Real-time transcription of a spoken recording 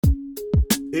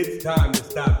It's time to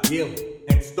stop yelling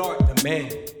and start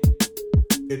demanding.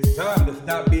 It's time to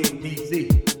stop being PC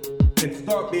and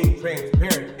start being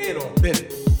transparent and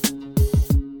authentic.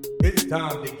 It's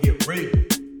time to get real.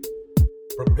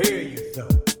 Prepare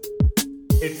yourself.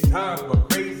 It's time for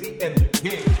Crazy and the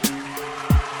King.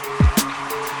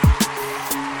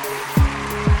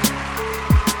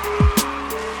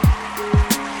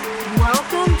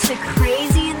 Welcome to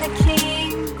Crazy and the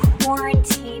King,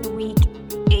 Quarantine Week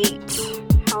 8.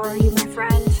 How are you, my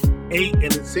friend? 8, and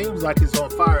it seems like it's on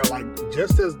fire. Like,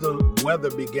 just as the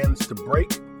weather begins to break,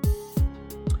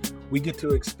 we get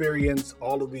to experience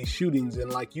all of these shootings.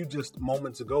 And like you just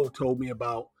moments ago told me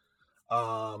about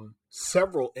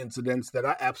several incidents that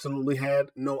I absolutely had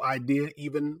no idea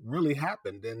even really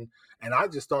happened. And I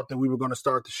just thought that we were going to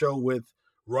start the show with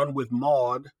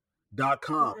runwithmaud.com.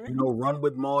 Mm-hmm. You know,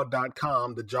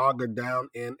 runwithmaud.com, the jogger down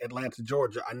in Atlanta,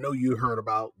 Georgia. I know you heard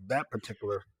about that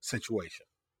particular situation.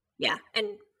 Yeah, and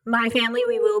my family,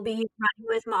 we will be running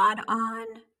with Maud on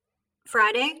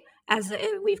Friday, as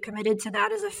we've committed to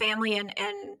that as a family, and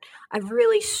I've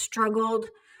really struggled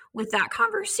with that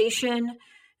conversation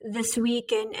this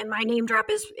week, and my name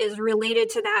drop is related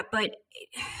to that, but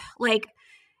like,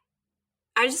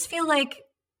 I just feel like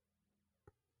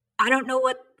I don't know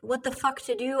what the fuck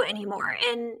to do anymore,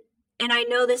 and I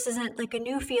know this isn't like a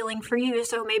new feeling for you,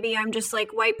 so maybe I'm just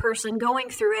like white person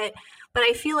going through it, but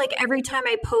I feel like every time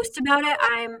I post about it,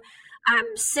 I'm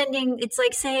sending, it's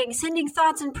like saying sending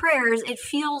thoughts and prayers. It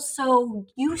feels so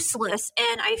useless,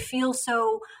 and I feel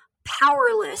so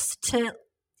powerless to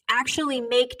actually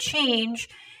make change.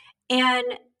 And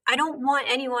I don't want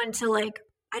anyone to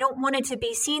I don't want it to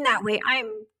be seen that way. I'm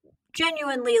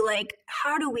genuinely like,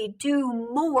 how do we do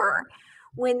more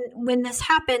when this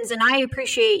happens? And I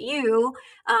appreciate you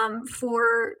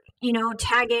for,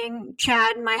 tagging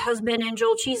Chad, my husband, and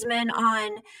Joel Cheeseman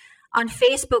on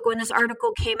Facebook when this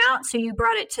article came out. So you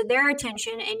brought it to their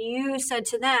attention, and you said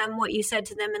to them what you said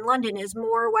to them in London is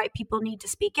more white people need to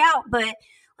speak out. But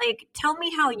tell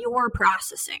me how you're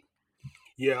processing.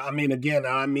 Yeah, I mean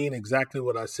exactly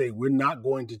what I say. We're not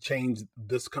going to change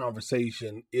this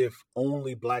conversation if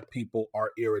only Black people are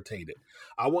irritated.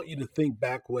 I want you to think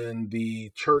back when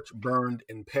the church burned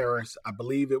in Paris. I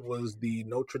believe it was the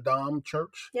Notre Dame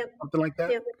Church, something like that.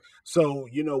 Yep. So,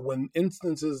 when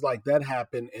instances like that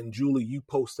happen, and Julie, you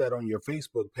post that on your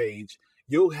Facebook page,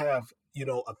 you'll have,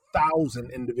 1,000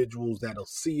 individuals that'll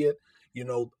see it.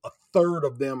 A third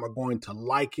of them are going to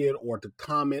like it or to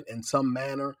comment in some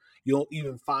manner. You'll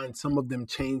even find some of them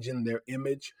changing their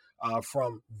image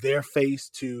from their face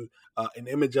to an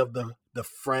image of the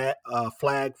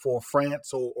flag for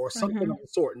France or something of the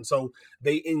sort. And so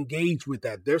they engage with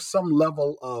that. There's some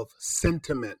level of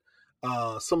sentiment,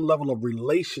 some level of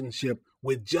relationship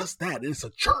with just that. It's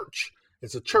a church.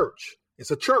 It's a church.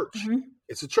 It's a church. Mm-hmm.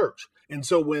 It's a church. And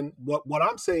so what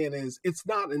I'm saying is it's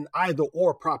not an either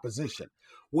or proposition.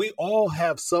 We all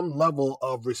have some level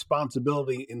of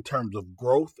responsibility in terms of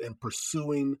growth and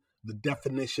pursuing the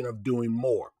definition of doing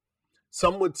more.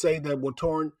 Some would say that, well,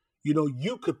 Torrin,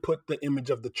 you could put the image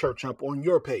of the church up on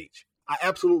your page. I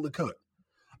absolutely could.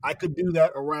 I could do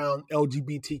that around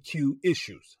LGBTQ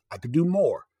issues. I could do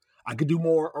more. I could do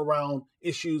more around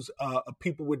issues of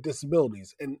people with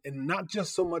disabilities, and not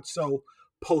just so much so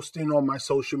posting on my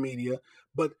social media,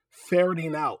 but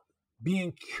ferreting out,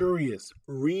 being curious,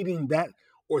 reading that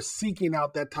or seeking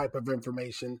out that type of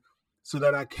information so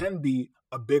that I can be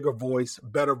a bigger voice,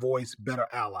 better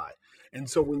ally. And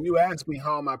so when you ask me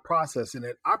how am I processing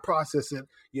it, I process it,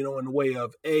 in the way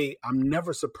of I'm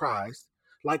never surprised.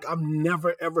 Like I'm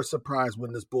never, ever surprised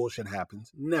when this bullshit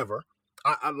happens. Never.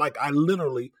 I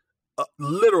literally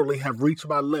have reached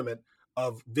my limit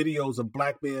of videos of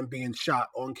Black men being shot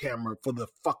on camera for the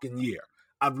fucking year.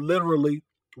 I've literally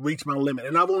reached my limit,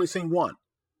 and I've only seen one.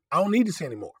 I don't need to see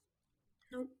any more.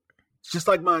 Nope. It's just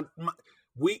like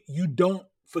you don't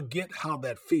forget how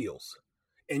that feels.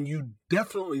 And you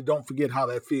definitely don't forget how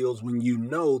that feels when you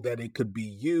know that it could be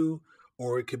you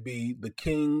or it could be the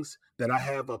kings that I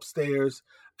have upstairs.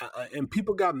 And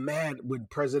people got mad when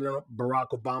President Barack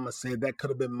Obama said that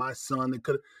could have been my son. It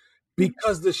could have,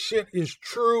 because the shit is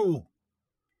true.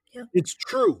 Yeah. It's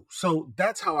true. So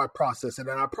that's how I process it.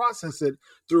 And I process it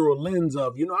through a lens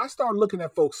of, I start looking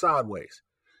at folks sideways.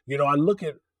 I look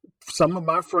at some of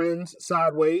my friends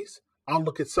sideways. I'll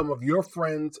look at some of your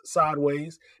friends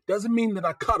sideways. Doesn't mean that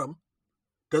I cut them.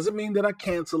 Doesn't mean that I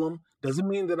cancel them. Doesn't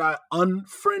mean that I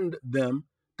unfriend them.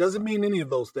 Doesn't mean any of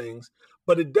those things.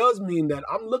 But it does mean that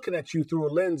I'm looking at you through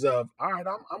a lens of, all right,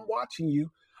 I'm watching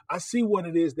you. I see what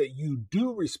it is that you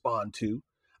do respond to.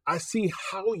 I see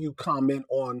how you comment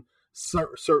on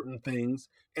certain things.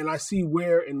 and I see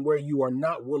where you are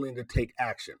not willing to take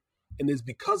action. And it's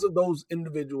because of those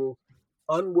individuals'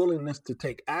 unwillingness to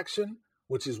take action,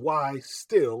 which is why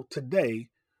still today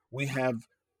we have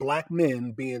Black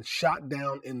men being shot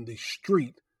down in the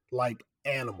street like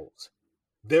animals.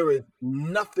 There is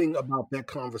nothing about that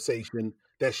conversation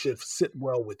that should sit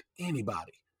well with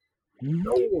anybody.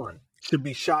 No one should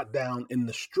be shot down in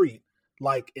the street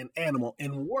like an animal.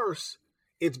 And worse,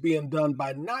 it's being done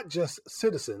by not just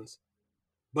citizens,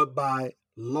 but by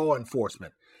law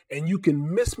enforcement. And you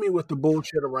can miss me with the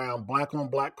bullshit around black on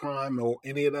black crime or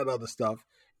any of that other stuff.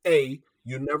 A,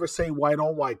 you never say white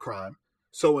on white crime.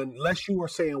 So unless you are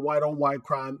saying white on white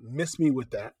crime, miss me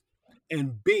with that.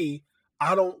 And B,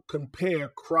 I don't compare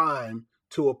crime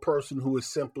to a person who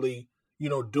is simply,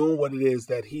 doing what it is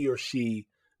that he or she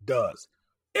does.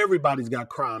 Everybody's got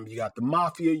crime. You got the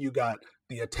mafia, you got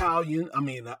the Italian,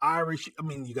 the Irish,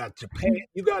 you got Japan,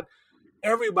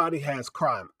 everybody has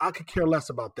crime. I could care less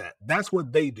about that. That's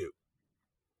what they do.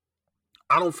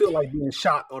 I don't feel like being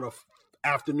shot on a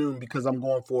afternoon because I'm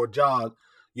going for a jog,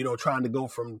 trying to go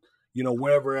from,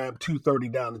 wherever I am, 230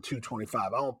 down to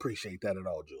 225. I don't appreciate that at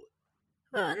all, Julie.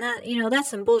 And that, that's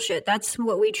some bullshit. That's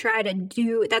what we try to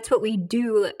do. That's what we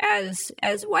do as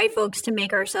white folks to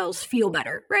make ourselves feel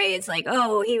better, right? It's like,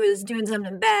 oh, he was doing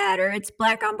something bad, or it's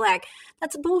black on black.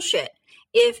 That's bullshit.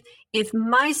 If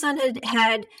my son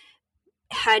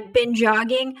had been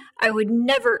jogging, I would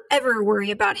never, ever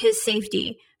worry about his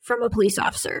safety from a police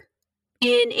officer.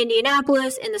 In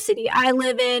Indianapolis, in the city I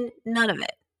live in, none of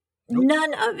it. Nope.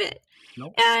 None of it.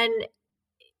 Nope. And,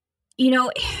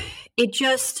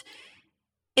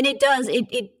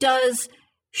 it does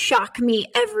shock me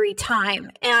every time.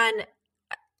 And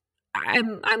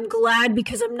I'm glad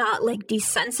because I'm not like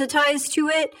desensitized to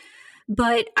it,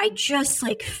 but I just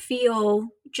like feel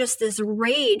just this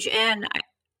rage. And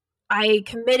I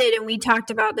committed, and we talked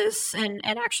about this, and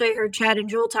actually I heard Chad and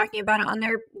Joel talking about it on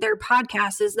their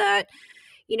podcast, is that,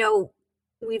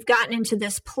 we've gotten into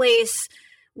this place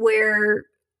where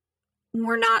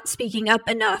we're not speaking up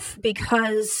enough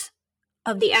because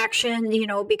of the action,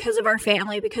 because of our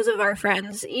family, because of our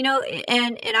friends, and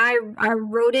I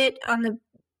wrote it on the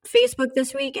Facebook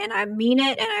this week, and I mean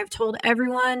it, and I've told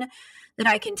everyone that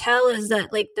I can tell is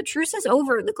that, like, the truce is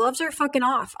over. The gloves are fucking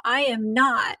off. I am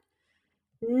not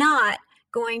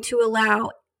going to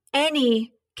allow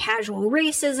any casual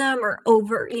racism or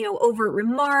overt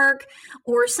remark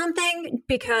or something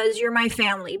because you're my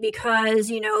family,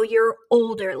 because, you're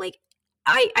older. Like,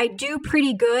 I do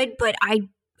pretty good, but I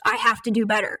have to do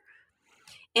better.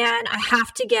 And I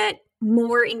have to get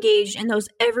more engaged in those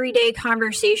everyday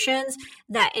conversations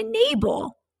that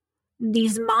enable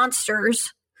these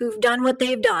monsters who've done what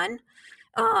they've done.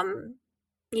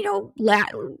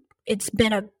 It's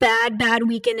been a bad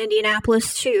week in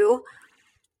Indianapolis too,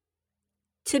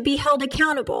 to be held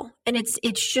accountable. And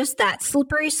it's just that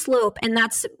slippery slope. And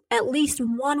that's at least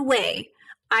one way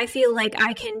I feel like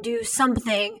I can do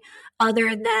something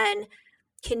other than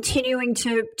continuing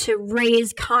to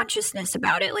raise consciousness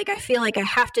about it. Like, I feel like I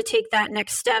have to take that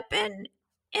next step. And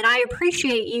I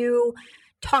appreciate you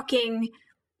talking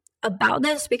about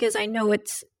this, because I know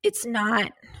it's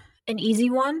not an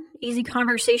easy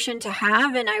conversation to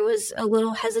have. And I was a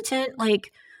little hesitant.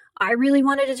 Like, I really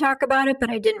wanted to talk about it, but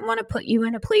I didn't want to put you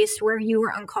in a place where you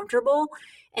were uncomfortable.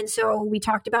 And so we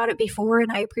talked about it before,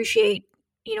 and I appreciate,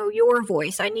 your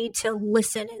voice. I need to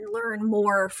listen and learn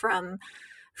more from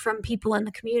people in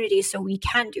the community so we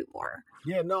can do more.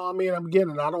 Yeah, no,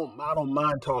 again, and I don't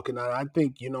mind talking. I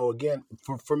think, again,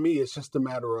 for me, it's just a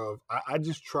matter of, I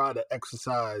just try to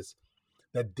exercise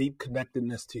that deep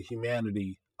connectedness to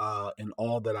humanity in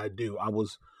all that I do. I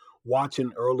was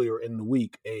watching earlier in the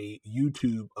week a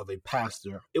YouTube of a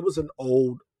pastor. It was an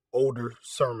older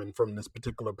sermon from this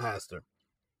particular pastor.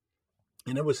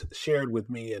 And it was shared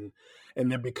with me, and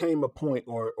there became a point,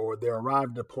 or there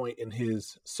arrived a point in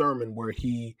his sermon where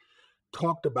he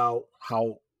talked about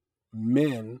how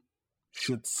men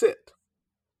should sit.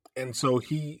 And so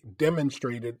he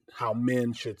demonstrated how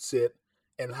men should sit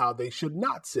and how they should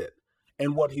not sit.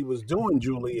 And what he was doing,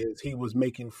 Julie, is he was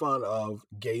making fun of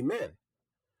gay men.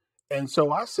 And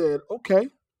so I said, okay,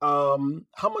 how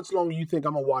much longer you think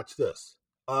I'm going to watch this?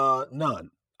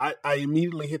 None. I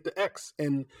immediately hit the X,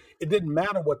 and it didn't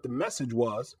matter what the message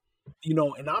was,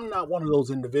 and I'm not one of those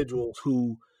individuals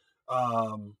who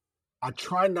I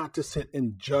try not to sit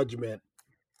in judgment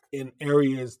in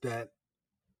areas that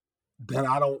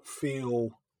I don't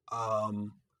feel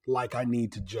like I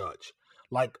need to judge.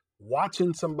 Like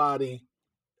watching somebody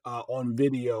on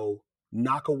video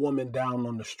knock a woman down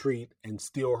on the street and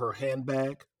steal her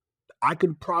handbag, I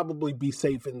could probably be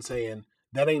safe in saying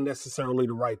that ain't necessarily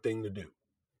the right thing to do.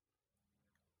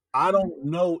 I don't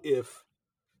know if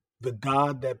the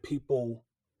God that people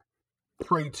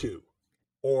pray to,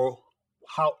 or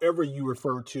however you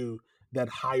refer to that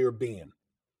higher being,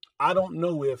 I don't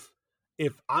know if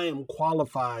I am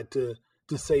qualified to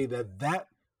say that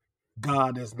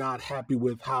God is not happy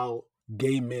with how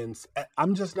gay men's.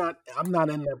 I'm not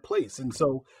in that place. And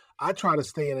so I try to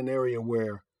stay in an area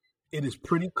where it is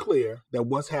pretty clear that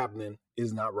what's happening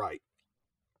is not right.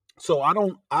 So I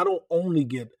don't only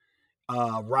get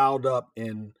riled up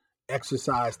and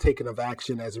exercise taken of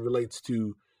action as it relates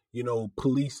to,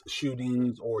 police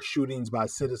shootings or shootings by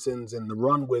citizens. And the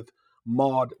run with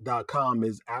Maud.com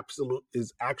is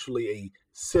actually a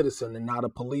citizen and not a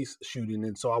police shooting.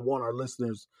 And so I want our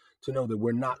listeners to know that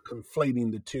we're not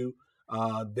conflating the two.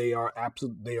 They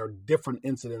are different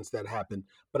incidents that happen,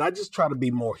 but I just try to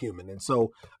be more human. And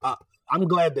so I'm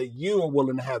glad that you are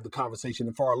willing to have the conversation.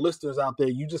 And for our listeners out there,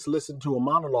 you just listened to a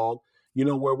monologue,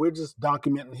 where we're just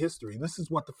documenting history. This is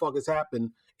what the fuck has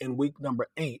happened in week number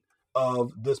 8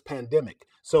 of this pandemic.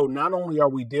 So not only are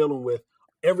we dealing with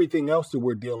everything else that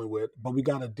we're dealing with, but we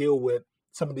got to deal with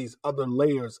some of these other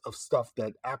layers of stuff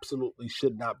that absolutely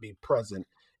should not be present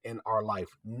in our life.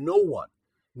 No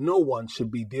one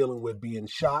should be dealing with being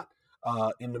shot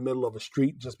in the middle of a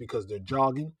street just because they're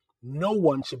jogging. No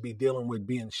one should be dealing with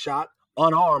being shot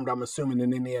unarmed, I'm assuming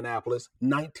in Indianapolis,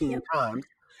 19 times.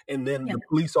 And then the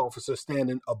police officer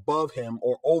standing above him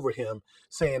or over him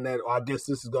saying that, I guess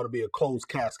this is going to be a closed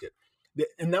casket.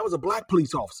 And that was a black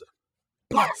police officer.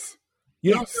 Black.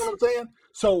 Yes. You know what I'm saying?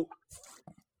 So,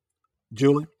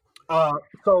 Julie,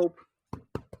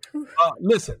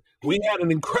 listen, we had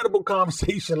an incredible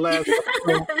conversation last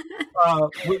episode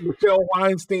with Michelle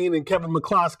Weinstein and Kevin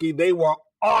McCloskey. They were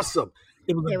awesome.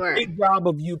 It was a great job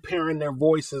of you pairing their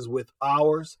voices with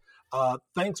ours.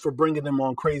 Thanks for bringing them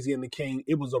on Crazy and the King.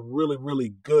 It was a really,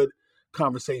 really good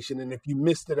conversation. And if you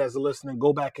missed it as a listener,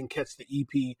 go back and catch the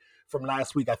EP from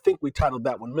last week. I think we titled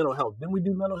that one Mental Health. Didn't we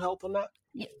do mental health on that?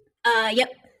 Yep.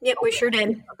 Yep, we sure did.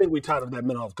 I think we titled that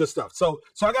mental health. Good stuff. So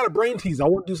I got a brain tease. I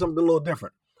want to do something a little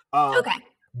different. Okay.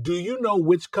 Do you know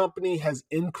which company has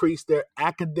increased their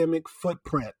academic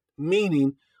footprint?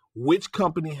 Meaning, which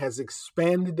company has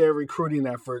expanded their recruiting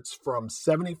efforts from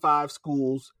 75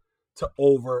 schools to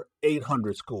over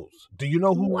 800 schools? Do you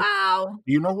know who? Wow.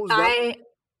 Do you know who's that?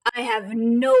 I have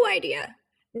no idea.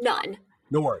 None.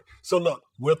 No worry. So look,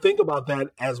 we'll think about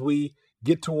that as we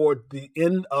get toward the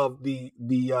end of the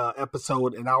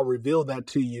episode, and I'll reveal that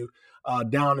to you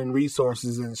down in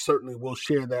resources, and certainly we'll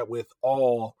share that with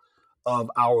all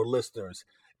of our listeners.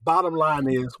 Bottom line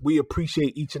is, we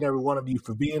appreciate each and every one of you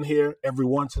for being here. Every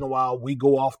once in a while, we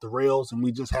go off the rails and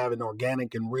we just have an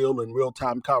organic and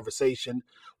real-time conversation.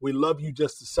 We love you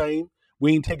just the same.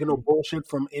 We ain't taking no bullshit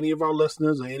from any of our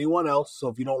listeners or anyone else. So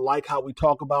if you don't like how we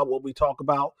talk about what we talk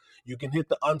about, you can hit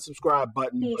the unsubscribe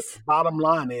button. But the bottom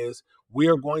line is, we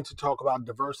are going to talk about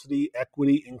diversity,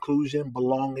 equity, inclusion,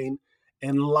 belonging,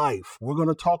 and life. We're going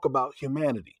to talk about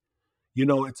humanity.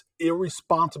 It's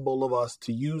irresponsible of us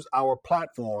to use our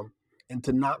platform and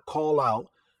to not call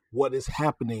out what is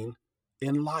happening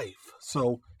in life.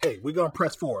 So, hey, we're going to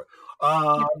press forward.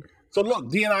 So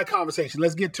look, D&I conversation,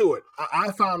 let's get to it.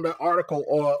 I found an article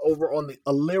over on the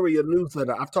Illyria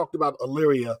newsletter. I've talked about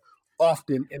Illyria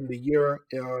often in the year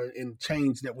and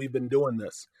change that we've been doing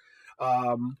this.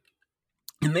 And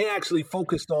they actually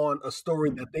focused on a story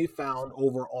that they found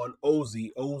over on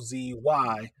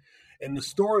OZY. And the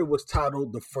story was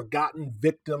titled The Forgotten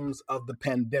Victims of the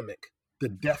Pandemic, the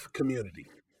Deaf Community.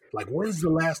 Like, when's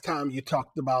the last time you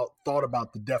thought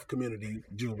about the deaf community,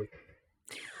 Julie?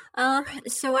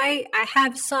 So I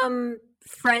have some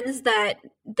friends that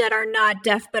are not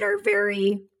deaf, but are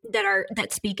that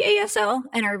speak ASL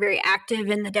and are very active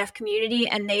in the deaf community.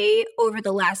 And they, over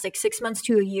the last 6 months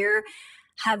to a year,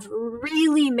 have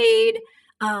really made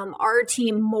our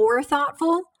team more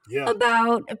thoughtful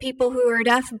about people who are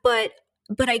deaf. But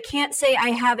I can't say I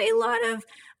have a lot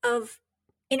of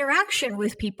interaction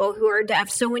with people who are deaf.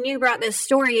 So when you brought this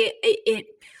story,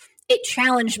 it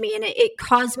challenged me, and it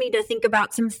caused me to think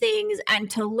about some things and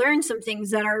to learn some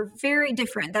things that are very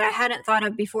different that I hadn't thought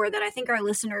of before, that I think our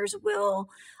listeners will,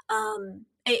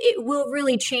 it will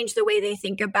really change the way they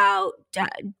think about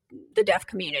the deaf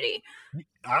community.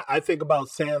 I think about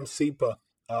Sam Sipa,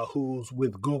 who's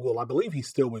with Google. I believe he's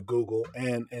still with Google,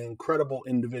 and an incredible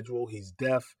individual. He's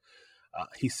deaf.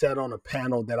 He sat on a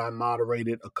panel that I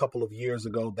moderated a couple of years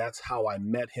ago. That's how I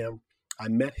met him. I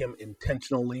met him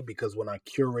intentionally because when I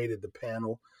curated the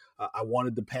panel, I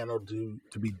wanted the panel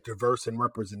to be diverse in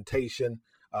representation.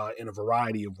 in a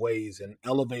variety of ways and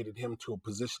elevated him to a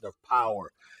position of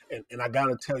power. And I got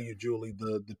to tell you, Julie,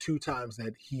 the two times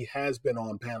that he has been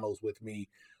on panels with me,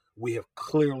 we have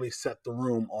clearly set the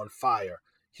room on fire.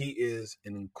 He is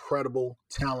an incredible,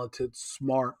 talented,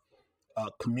 smart,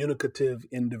 communicative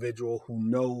individual who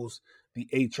knows the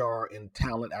HR and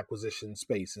talent acquisition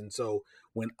space. And so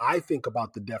when I think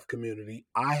about the deaf community,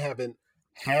 I haven't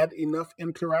had enough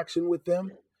interaction with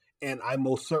them, and I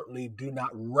most certainly do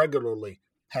not regularly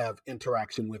have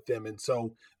interaction with them. And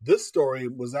so this story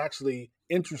was actually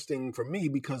interesting for me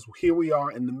because here we are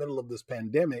in the middle of this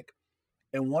pandemic.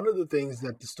 And one of the things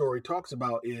that the story talks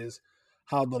about is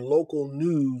how the local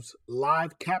news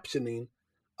live captioning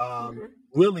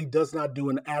really does not do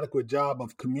an adequate job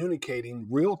of communicating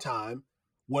real time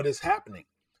what is happening.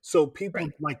 So people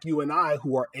like you and I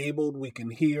who are abled, we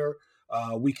can hear,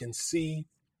 we can see,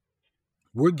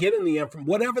 we're getting the information,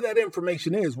 whatever that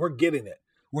information is, we're getting it.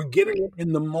 We're getting it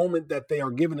in the moment that they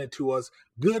are giving it to us,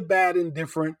 good, bad,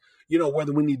 indifferent,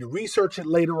 whether we need to research it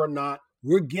later or not,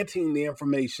 we're getting the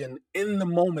information in the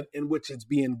moment in which it's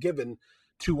being given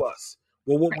to us.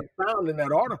 Well, what we found in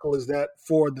that article is that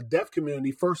for the deaf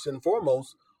community, first and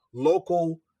foremost,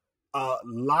 local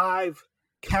live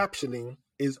captioning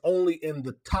is only in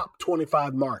the top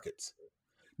 25 markets.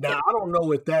 Now, I don't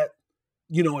know if that,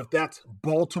 if that's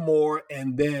Baltimore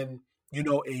and then,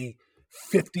 a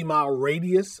 50-mile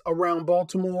radius around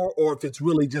Baltimore, or if it's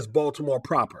really just Baltimore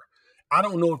proper. I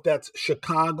don't know if that's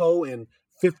Chicago and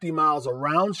 50 miles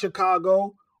around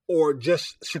Chicago or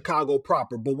just Chicago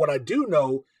proper. But what I do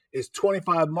know is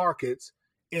 25 markets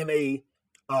in a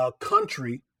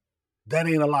country, that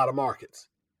ain't a lot of markets.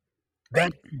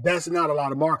 That's not a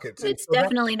lot of markets. It's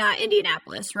definitely not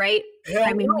Indianapolis, right?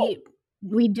 I mean, no.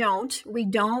 We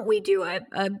do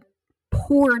a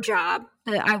poor job.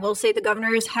 I will say the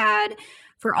governor has had,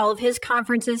 for all of his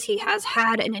conferences, he has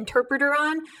had an interpreter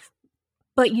on,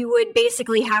 but you would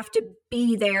basically have to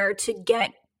be there to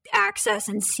get access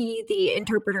and see the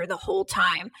interpreter the whole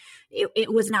time.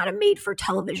 It was not a made for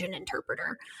television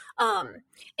interpreter. And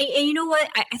you know what?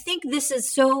 I think this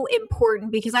is so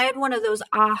important because I had one of those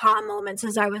aha moments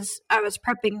as I was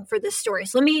prepping for this story.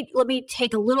 So let me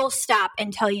take a little stop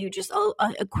and tell you just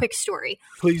a quick story.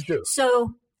 Please do.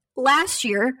 So last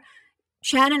year,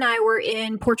 Chad and I were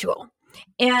in Portugal,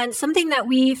 and something that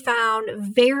we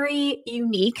found very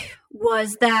unique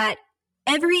was that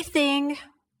everything,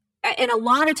 and a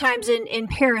lot of times in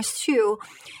Paris too,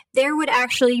 there would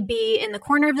actually be in the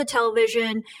corner of the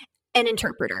television an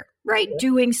interpreter, right?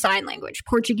 Doing sign language,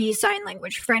 Portuguese sign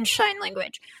language, French sign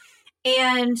language.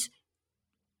 And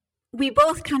we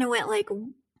both kind of went like,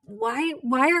 why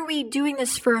are we doing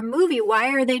this for a movie? Why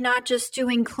are they not just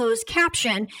doing closed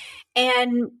caption?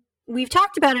 And we've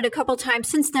talked about it a couple times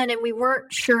since then, and we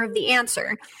weren't sure of the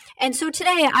answer. And so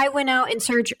today I went out in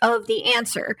search of the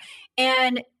answer.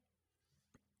 And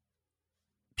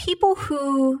people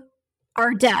who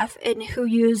are deaf and who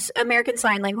use American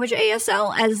Sign Language,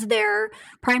 ASL, as their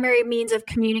primary means of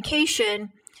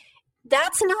communication,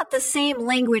 that's not the same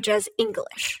language as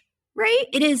English, right?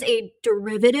 It is a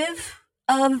derivative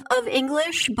of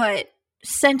English, but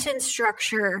sentence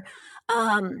structure,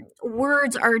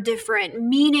 words are different,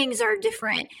 meanings are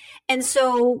different. And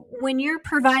so when you're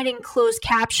providing closed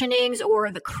captionings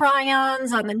or the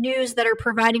crayons on the news that are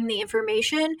providing the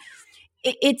information,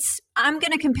 I'm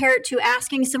going to compare it to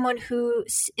asking someone who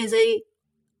is a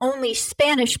only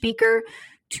Spanish speaker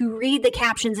to read the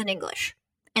captions in English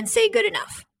and say good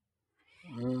enough.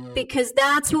 Because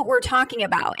that's what we're talking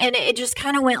about. And it just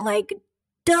kind of went like,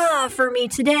 duh, for me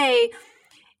today,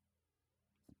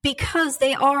 because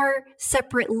they are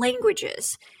separate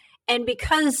languages. And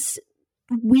because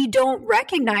we don't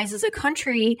recognize as a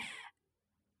country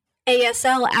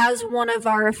ASL as one of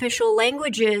our official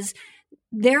languages,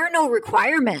 there are no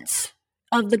requirements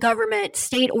of the government,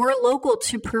 state or local,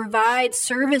 to provide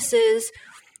services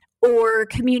or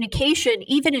communication,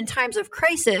 even in times of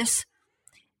crisis,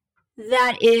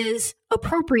 that is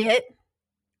appropriate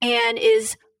and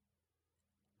is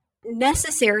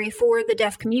necessary for the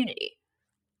deaf community.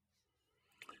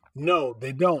 No,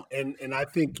 they don't. And I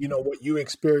think, what you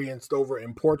experienced over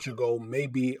in Portugal may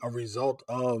be a result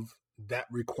of that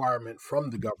requirement from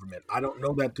the government. I don't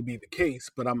know that to be the case,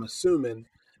 but I'm assuming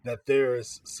that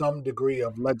there's some degree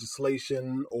of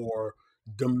legislation or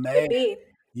demand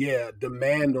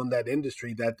on that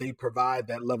industry that they provide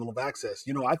that level of access.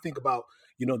 I think about,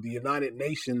 the United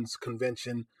Nations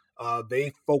Convention.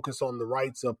 They focus on the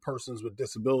rights of persons with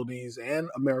disabilities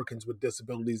and Americans with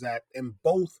Disabilities Act, and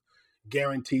both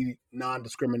guarantee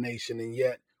non-discrimination. And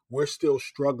yet we're still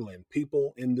struggling.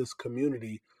 People in this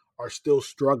community are still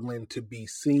struggling to be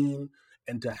seen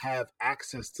and to have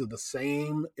access to the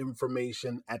same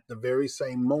information at the very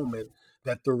same moment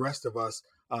that the rest of us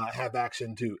have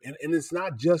action to. And it's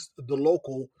not just the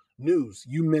local news.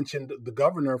 You mentioned the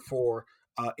governor for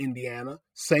Indiana.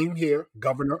 Same here,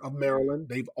 governor of Maryland.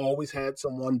 They've always had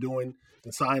someone doing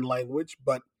the sign language,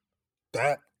 but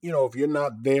that, if you're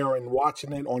not there and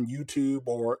watching it on YouTube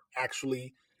or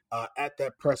actually at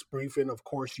that press briefing, of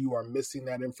course, you are missing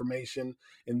that information.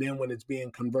 And then when it's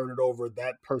being converted over,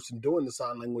 that person doing the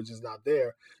sign language is not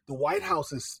there. The White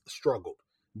House has struggled.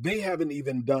 They haven't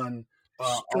even done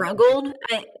struggled.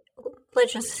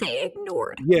 Let's just say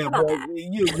ignored. Yeah, well,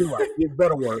 you're right. It's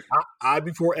better word. I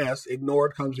before S.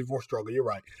 Ignored comes before struggle. You're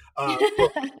right. But,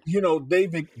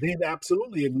 they've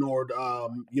absolutely ignored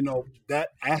that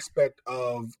aspect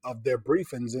of their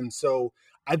briefings, and so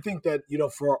I think that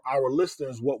for our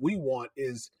listeners, what we want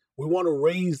is we want to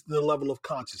raise the level of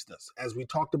consciousness, as we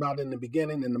talked about in the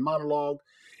beginning in the monologue.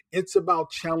 It's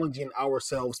about challenging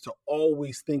ourselves to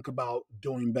always think about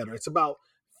doing better. It's about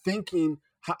thinking,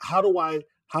 how do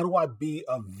I be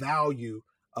of value,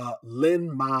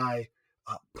 lend my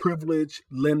privilege,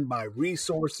 lend my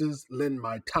resources, lend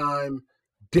my time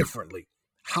differently?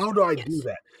 How do I do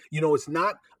that?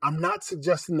 I'm not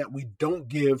suggesting that we don't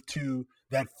give to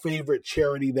that favorite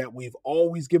charity that we've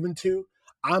always given to.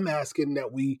 I'm asking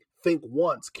that we think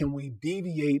once, can we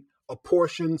deviate a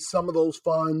portion, some of those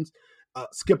funds,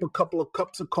 skip a couple of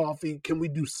cups of coffee? Can we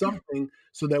do something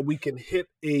so that we can hit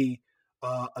a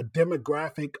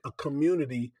demographic, a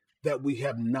community that we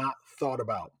have not thought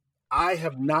about? I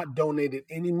have not donated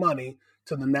any money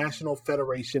to the National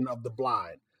Federation of the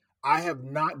Blind. I have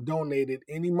not donated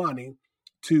any money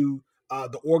to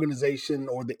the organization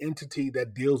or the entity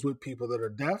that deals with people that are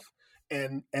deaf.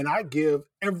 And I give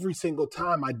every single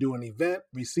time I do an event,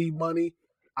 receive money.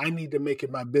 I need to make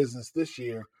it my business this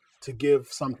year to give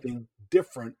something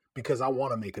different because I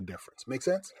want to make a difference. Make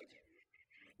sense?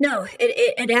 No,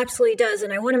 it absolutely does.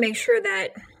 And I want to make sure that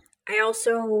I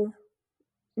also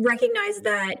recognize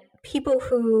that people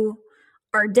who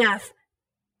are deaf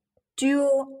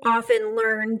do often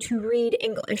learn to read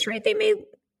English, right? They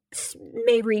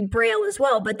may read Braille as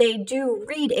well, but they do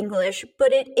read English,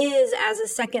 but it is as a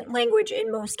second language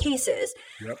in most cases.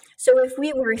 Yep. So if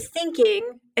we were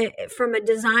thinking from a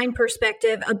design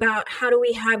perspective about how do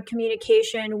we have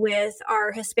communication with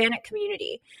our Hispanic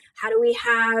community, how do we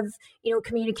have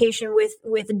communication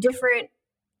with different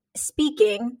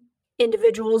speaking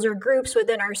individuals or groups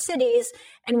within our cities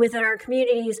and within our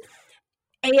communities,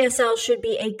 ASL should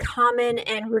be a common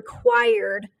and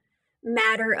required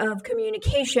matter of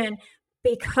communication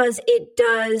because it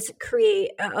does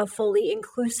create a fully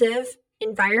inclusive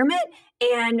environment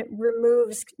and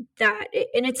removes that.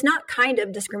 And it's not kind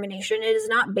of discrimination. It is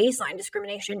not baseline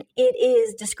discrimination. It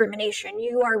is discrimination.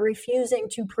 You are refusing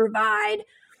to provide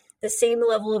the same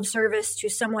level of service to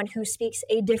someone who speaks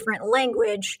a different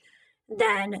language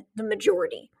than the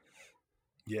majority.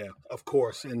 Yeah, of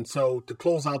course. And so to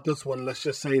close out this one, let's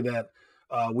just say that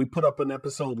we put up an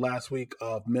episode last week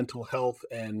of mental health,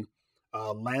 and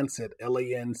Lancet,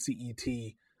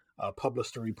 LANCET,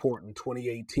 published a report in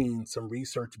 2018, some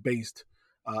research-based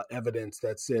evidence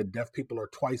that said deaf people are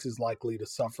twice as likely to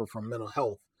suffer from mental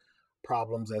health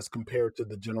problems as compared to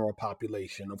the general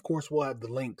population. Of course, we'll have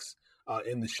the links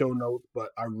in the show notes, but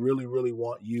I really, really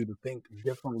want you to think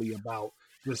differently about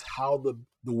just how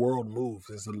the world moves.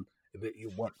 There's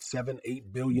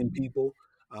 7-8 billion people.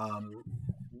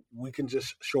 We can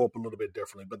just show up a little bit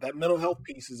differently. But that mental health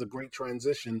piece is a great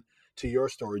transition to your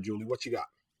story, Julie. What you got?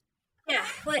 Yeah,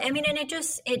 well, I mean, and it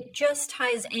just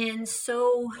ties in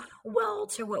so well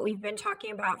to what we've been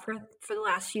talking about for the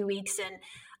last few weeks.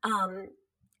 And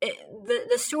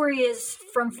the story is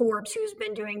from Forbes, who's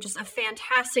been doing just a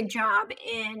fantastic job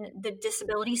in the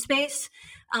disability space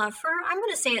for, I'm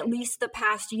going to say, at least the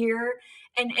past year,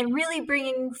 and really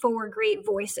bringing forward great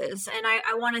voices. And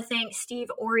I want to thank Steve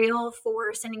Oriel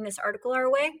for sending this article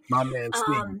our way. My man,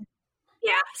 Steve.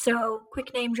 Yeah, so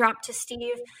quick name drop to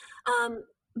Steve.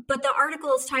 But the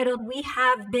article is titled, "We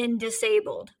Have Been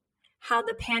Disabled: How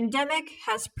the Pandemic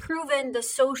Has Proven the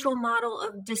Social Model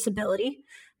of Disability,"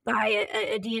 by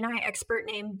a D&I expert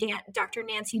named Dr.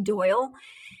 Nancy Doyle.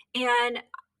 And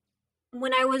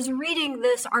when I was reading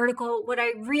this article, what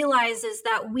I realized is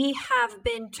that we have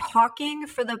been talking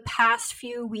for the past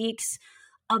few weeks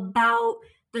about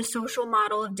the social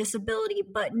model of disability,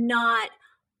 but not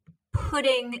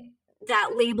putting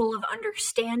that label of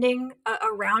understanding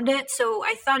around it. So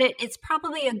I thought it's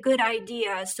probably a good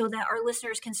idea so that our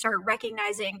listeners can start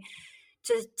recognizing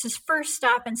to first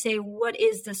stop and say, what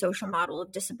is the social model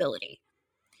of disability?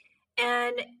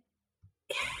 And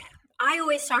I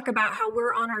always talk about how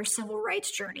we're on our civil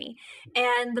rights journey.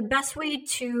 And the best way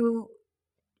to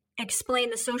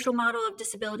explain the social model of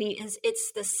disability is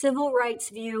it's the civil rights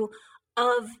view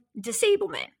of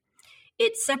disablement.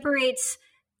 It separates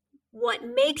what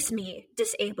makes me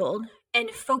disabled and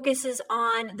focuses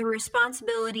on the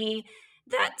responsibility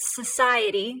that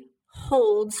society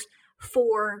holds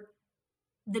for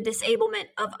the disablement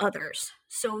of others.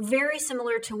 So very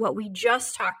similar to what we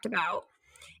just talked about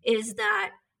is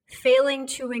that failing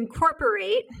to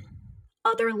incorporate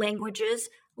other languages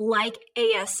like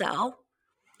ASL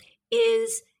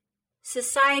is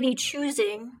society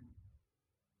choosing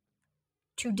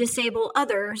to disable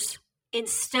others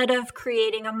instead of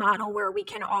creating a model where we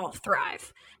can all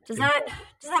thrive. Does that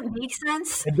make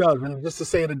sense? It does. And just to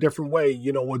say it a different way,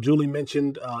 what Julie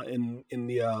mentioned in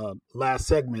the last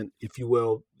segment, if you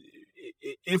will,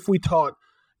 if we taught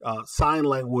sign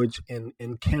language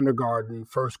in kindergarten,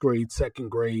 first grade, second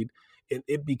grade,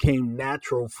 it became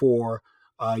natural for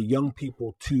young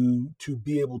people to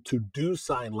be able to do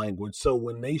sign language. So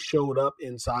when they showed up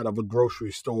inside of a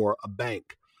grocery store, a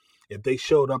bank, if they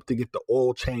showed up to get the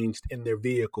oil changed in their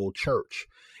vehicle, church,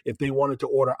 if they wanted to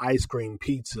order ice cream,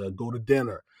 pizza, go to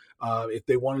dinner, if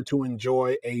they wanted to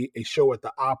enjoy a show at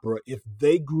the opera, if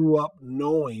they grew up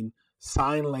knowing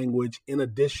sign language in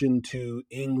addition to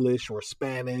English or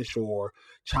Spanish or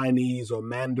Chinese or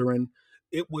Mandarin,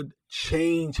 it would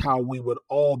change how we would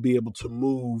all be able to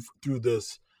move through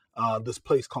this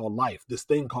place called life, this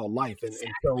thing called life. And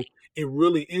so it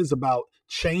really is about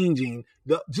changing.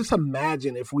 Just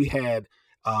imagine if we had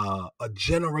a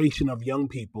generation of young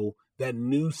people that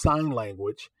knew sign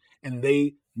language and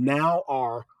they now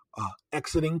are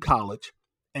exiting college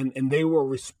and they were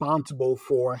responsible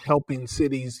for helping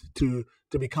cities to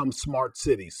become smart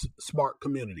cities, smart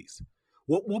communities.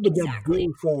 What would that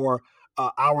do for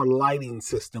our lighting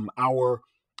system, our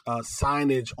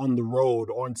signage on the road,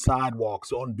 on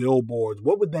sidewalks, on billboards?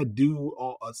 What would that do?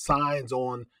 Signs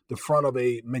on the front of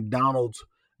a McDonald's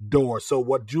door. So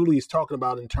what Julie is talking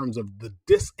about in terms of the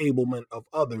disablement of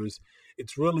others,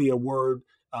 it's really a word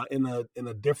in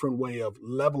a different way of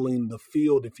leveling the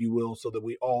field, if you will, so that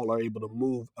we all are able to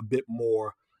move a bit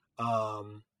more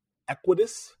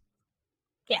equitous.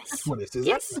 Yes. Equitous.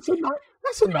 Yes.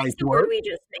 That's a nice word we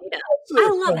just made up. I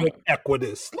love it.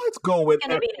 Equitous. Let's go with equitous. It's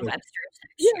going to be in Webster's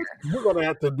next year. We're going to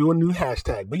have to do a new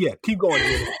hashtag. But yeah, keep going.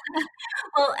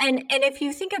 Well, and if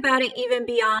you think about it, even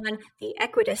beyond the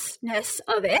equitousness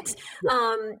of it,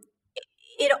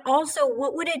 it also,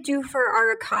 what would it do for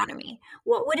our economy?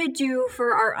 What would it do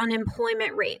for our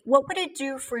unemployment rate? What would it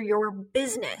do for your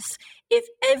business if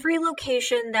every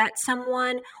location that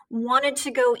someone wanted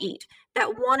to go eat,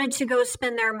 that wanted to go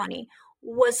spend their money,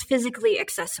 was physically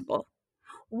accessible?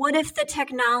 What if the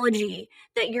technology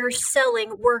that you're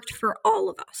selling worked for all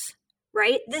of us,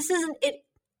 right? This isn't it.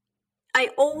 I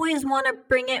always want to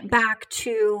bring it back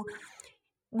to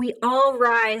we all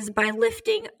rise by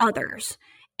lifting others.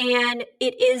 And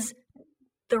it is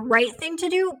the right thing to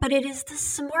do, but it is the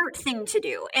smart thing to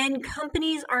do. And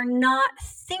companies are not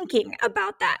thinking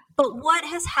about that. But what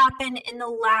has happened in the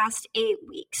last 8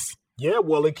 weeks? Yeah,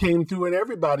 well, it came through and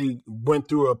everybody went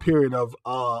through a period of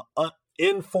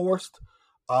enforced,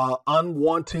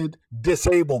 unwanted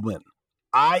disablement,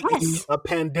 i.e. a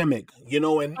pandemic,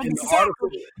 and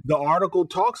exactly. the article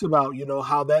talks about,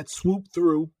 how that swooped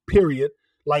through, period,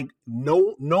 like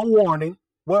no warning.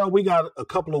 Well, we got a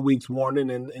couple of weeks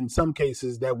warning, and in some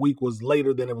cases that week was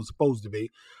later than it was supposed to be.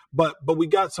 But we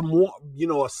got some more,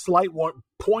 a slight one.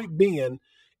 Point being,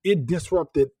 it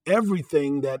disrupted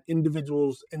everything that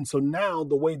individuals, and so now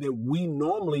the way that we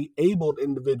normally abled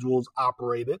individuals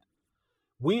operated,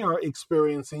 we are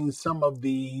experiencing some of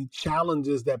the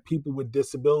challenges that people with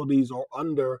disabilities or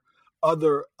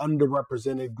other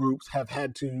underrepresented groups have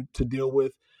had to deal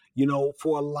with,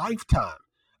 for a lifetime.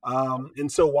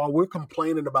 And so while we're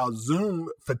complaining about Zoom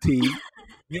fatigue,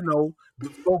 the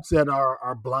folks that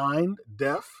are blind,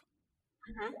 deaf,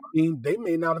 I mean, they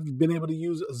may not have been able to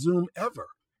use Zoom ever.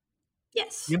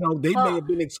 Yes. They may have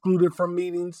been excluded from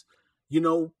meetings,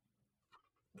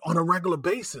 on a regular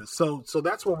basis. So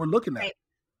that's what we're looking at. Right.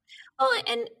 Well,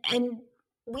 and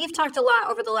we've talked a lot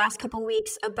over the last couple of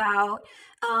weeks about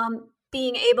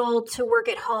being able to work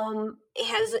at home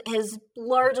has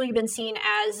largely been seen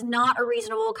as not a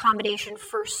reasonable accommodation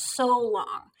for so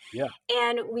long. Yeah.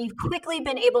 And we've quickly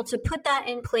been able to put that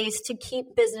in place to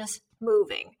keep business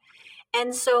moving.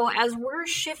 And so as we're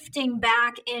shifting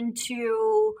back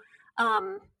into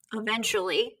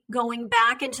eventually, going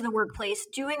back into the workplace,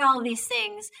 doing all of these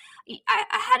things. I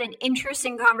had an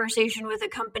interesting conversation with a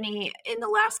company in the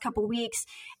last couple weeks,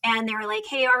 and they were like,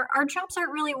 hey, our jobs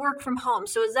aren't really work from home.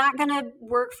 So is that going to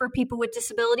work for people with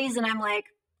disabilities? And I'm like,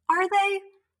 are they?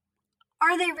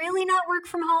 Are they really not work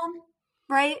from home?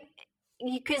 Right?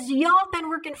 Because y'all have been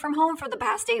working from home for the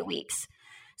past 8 weeks.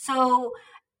 So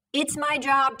it's my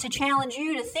job to challenge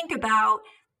you to think about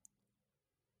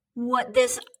what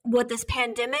this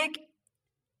pandemic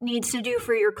needs to do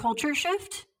for your culture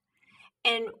shift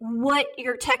and what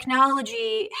your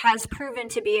technology has proven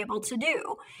to be able to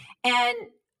do. And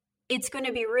it's going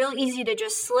to be real easy to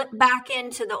just slip back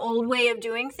into the old way of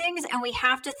doing things. And we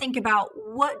have to think about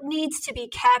what needs to be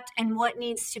kept and what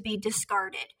needs to be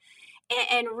discarded.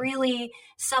 And really,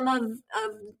 some of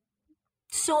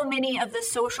so many of the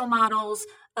social models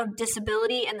of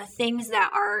disability and the things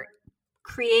that are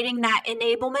creating that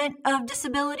enablement of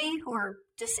disability or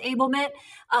disablement,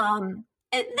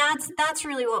 that's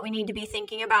really what we need to be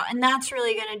thinking about. And that's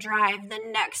really going to drive the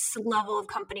next level of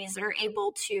companies that are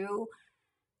able to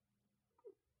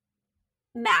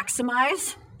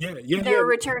maximize their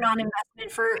return on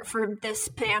investment for this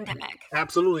pandemic.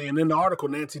 Absolutely. And in the article,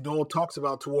 Nancy Doyle talks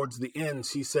about towards the end,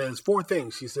 she says 4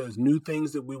 things. She says new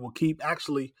things that we will keep.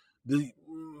 Actually,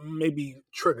 maybe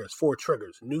triggers, 4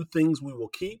 triggers. New things we will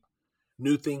keep,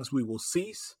 new things we will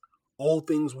cease, old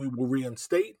things we will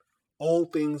reinstate,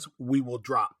 old things we will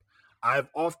drop. I've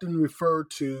often referred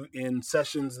to in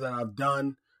sessions that I've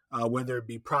done, whether it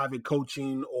be private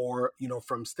coaching or,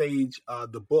 from stage,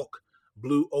 the book,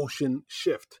 Blue Ocean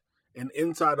Shift. And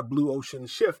inside of Blue Ocean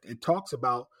Shift, it talks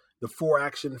about the 4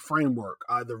 action framework,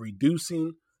 either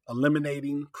reducing,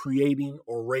 eliminating, creating,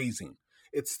 or raising.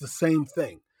 It's the same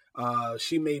thing.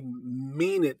 She may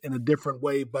mean it in a different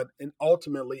way, but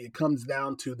ultimately it comes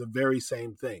down to the very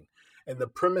same thing. And the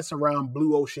premise around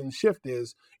Blue Ocean Shift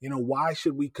is, why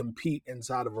should we compete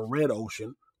inside of a red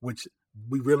ocean, which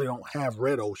we really don't have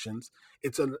red oceans?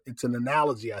 It's an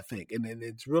analogy, I think. And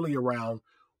it's really around,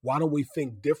 why don't we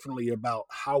think differently about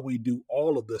how we do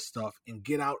all of this stuff and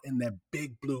get out in that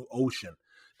big blue ocean?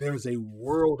 There's a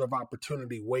world of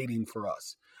opportunity waiting for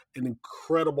us, an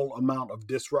incredible amount of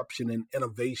disruption and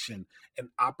innovation and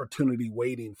opportunity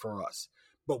waiting for us.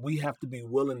 But we have to be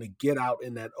willing to get out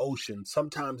in that ocean.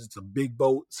 Sometimes it's a big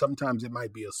boat. Sometimes it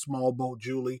might be a small boat,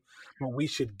 Julie, but we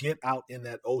should get out in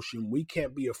that ocean. We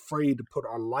can't be afraid to put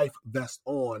our life vest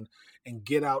on and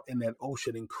get out in that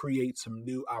ocean and create some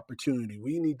new opportunity.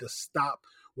 We need to stop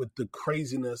with the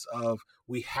craziness of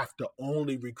we have to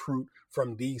only recruit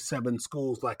from these 7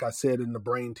 schools, like I said in the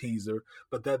brain teaser,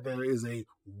 but that there is a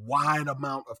wide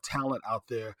amount of talent out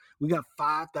there. We got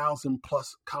 5,000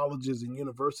 plus colleges and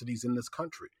universities in this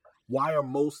country. Why are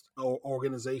most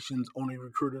organizations only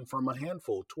recruiting from a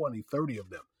handful, 20, 30 of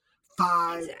them?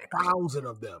 5,000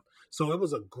 of them. So it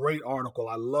was a great article.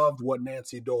 I loved what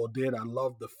Nancy Doyle did. I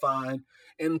loved the find.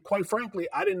 And quite frankly,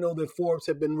 I didn't know that Forbes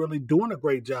had been really doing a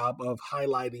great job of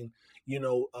highlighting,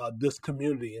 this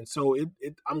community. And so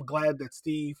I'm glad that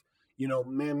Steve,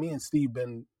 me and Steve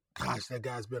that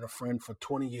guy's been a friend for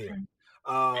 20 years.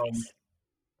 Nice.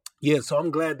 Yeah, so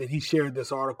I'm glad that he shared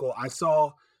this article. I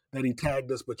saw that he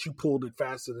tagged us, but you pulled it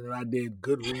faster than I did.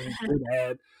 Good read, good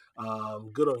ad.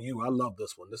 Good on you. I love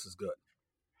this one. This is good.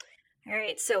 All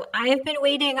right. So I've been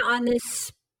waiting on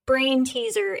this brain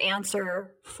teaser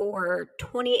answer for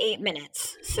 28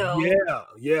 minutes. So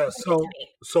yeah. So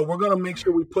we're going to make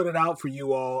sure we put it out for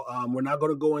you all. We're not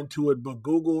going to go into it, but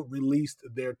Google released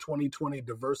their 2020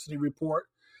 diversity report.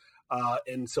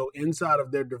 And so inside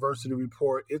of their diversity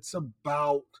report, it's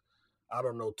about,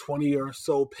 20 or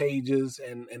so pages.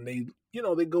 And they,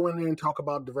 they go in there and talk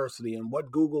about diversity. And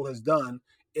what Google has done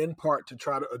in part to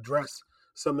try to address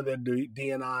some of their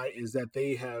D&I is that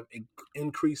they have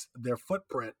increased their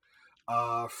footprint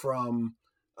from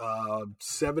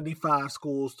 75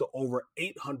 schools to over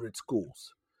 800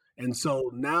 schools. And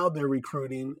so now they're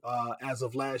recruiting, as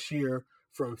of last year,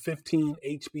 from 15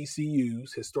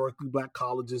 HBCUs, historically Black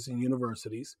colleges and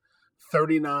universities,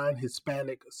 39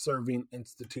 Hispanic serving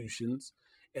institutions,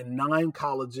 and 9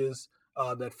 colleges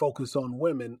that focus on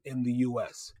women in the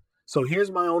U.S. So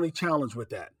here's my only challenge with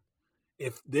that.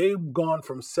 If they've gone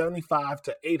from 75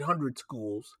 to 800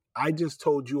 schools, I just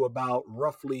told you about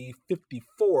roughly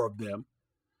 54 of them.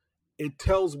 It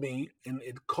tells me, and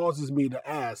it causes me to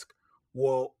ask,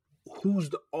 well, who's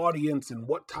the audience and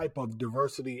what type of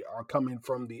diversity are coming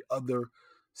from the other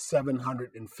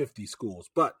 750 schools?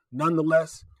 But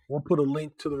nonetheless, we'll put a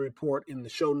link to the report in the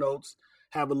show notes.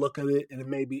 Have a look at it, and it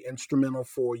may be instrumental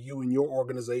for you and your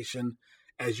organization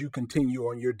as you continue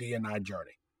on your D&I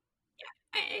journey.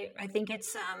 I think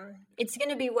it's going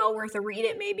to be well worth a read.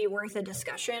 It may be worth a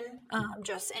discussion,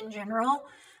 just in general.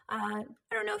 I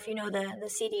don't know if you know the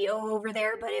CDO over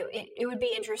there, but it would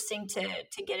be interesting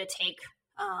to get a take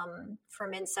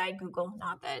from inside Google.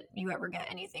 Not that you ever get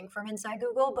anything from inside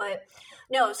Google, but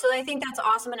no. So I think that's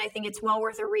awesome, and I think it's well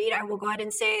worth a read. I will go ahead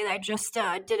and say that I just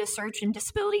did a search, and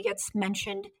disability gets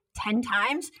mentioned 10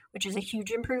 times, which is a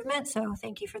huge improvement. So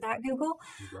thank you for that, Google.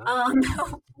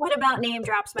 What about name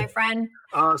drops, my friend?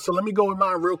 So let me go with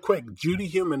mine real quick. Judy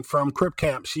Heumann from Crip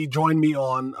Camp. She joined me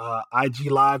on IG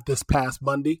Live this past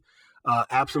Monday.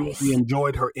 Absolutely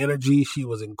enjoyed her energy. She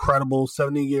was incredible.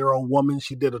 70-year-old woman.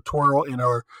 She did a twirl in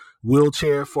her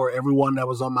wheelchair for everyone that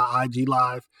was on my IG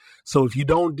Live. So if you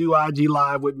don't do IG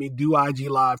Live with me, do IG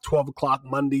Live 12 o'clock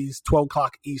Mondays, 12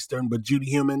 o'clock Eastern. But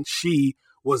Judy Heumann, she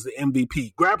was the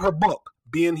MVP. Grab her book,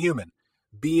 Being Human.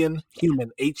 Being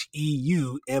Human,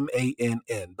 Heumann.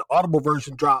 The Audible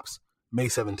version drops May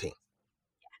 17th.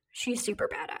 She's super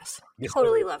badass. Yes,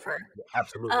 totally love her.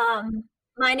 Absolutely.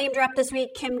 My name dropped this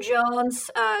week, Kim Jones,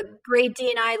 great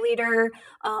D&I leader,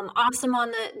 awesome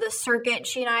on the circuit.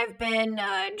 She and I have been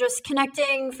just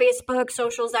connecting, Facebook,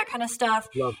 socials, that kind of stuff.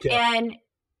 Love Kim. And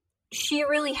she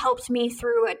really helped me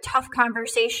through a tough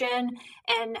conversation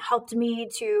and helped me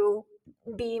to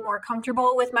be more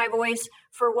comfortable with my voice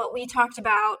for what we talked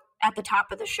about at the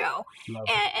top of the show.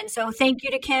 And so thank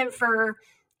you to Kim for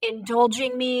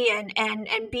indulging me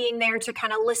and being there to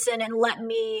kind of listen and let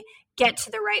me get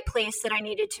to the right place that I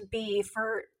needed to be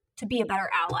a better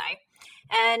ally.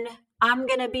 And I'm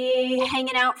going to be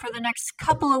hanging out for the next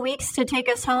couple of weeks to take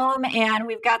us home. And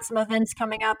we've got some events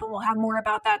coming up, and we'll have more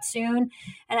about that soon.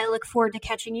 And I look forward to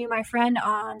catching you, my friend,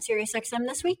 on SiriusXM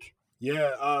this week.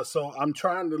 Yeah, so I'm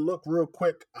trying to look real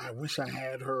quick. I wish I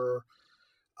had her.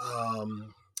 Oh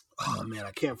man,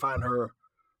 I can't find her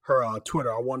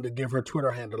Twitter. I wanted to give her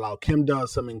Twitter handle out. Kim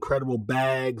does some incredible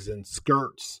bags and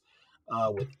skirts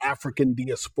with African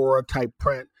diaspora type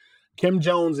print. Kim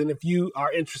Jones, and if you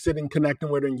are interested in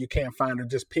connecting with her and you can't find her,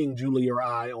 just ping Julie or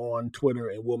I on Twitter,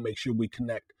 and we'll make sure we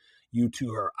connect you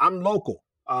to her. I'm local.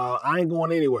 I ain't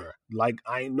going anywhere. Like,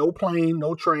 I ain't no plane,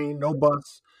 no train, no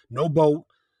bus, no boat.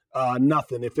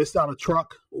 Nothing. If it's not a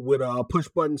truck with a push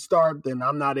button start, then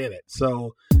I'm not in it.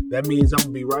 So that means I'm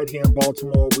gonna be right here in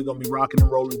Baltimore. We're gonna be rocking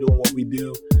and rolling, doing what we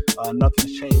do.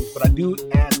 Nothing's changed. But I do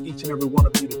ask each and every one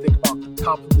of you to think about the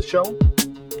top of the show,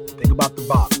 think about the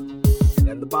bottom, and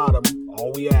at the bottom,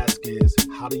 all we ask is,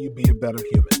 how do you be a better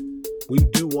human? We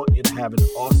do want you to have an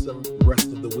awesome rest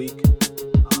of the week,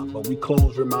 but we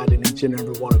close reminding each and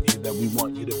every one of you that we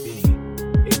want you to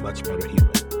be a much better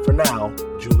human. For now,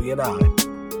 Julie and I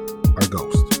are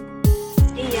Ghost.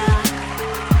 See ya.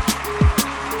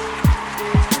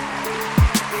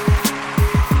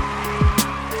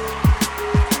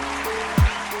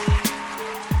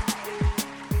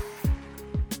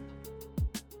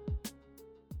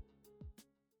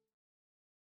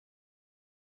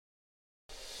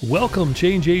 Welcome,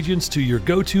 change agents, to your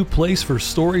go-to place for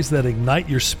stories that ignite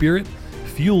your spirit,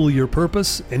 fuel your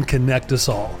purpose, and connect us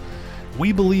all.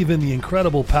 We believe in the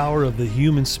incredible power of the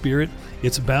human spirit,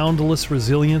 its boundless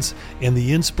resilience, and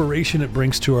the inspiration it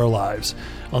brings to our lives.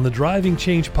 On the Driving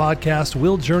Change podcast,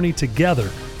 we'll journey together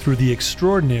through the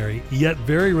extraordinary yet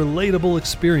very relatable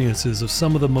experiences of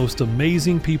some of the most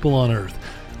amazing people on earth.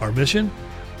 Our mission?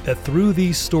 That through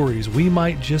these stories, we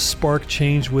might just spark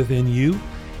change within you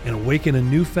and awaken a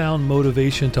newfound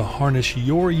motivation to harness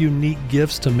your unique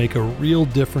gifts to make a real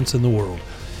difference in the world.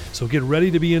 So get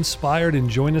ready to be inspired and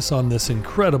join us on this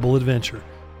incredible adventure.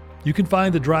 You can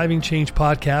find the Driving Change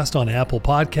podcast on Apple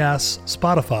Podcasts,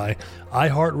 Spotify,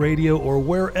 iHeartRadio, or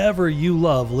wherever you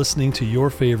love listening to your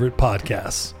favorite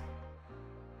podcasts.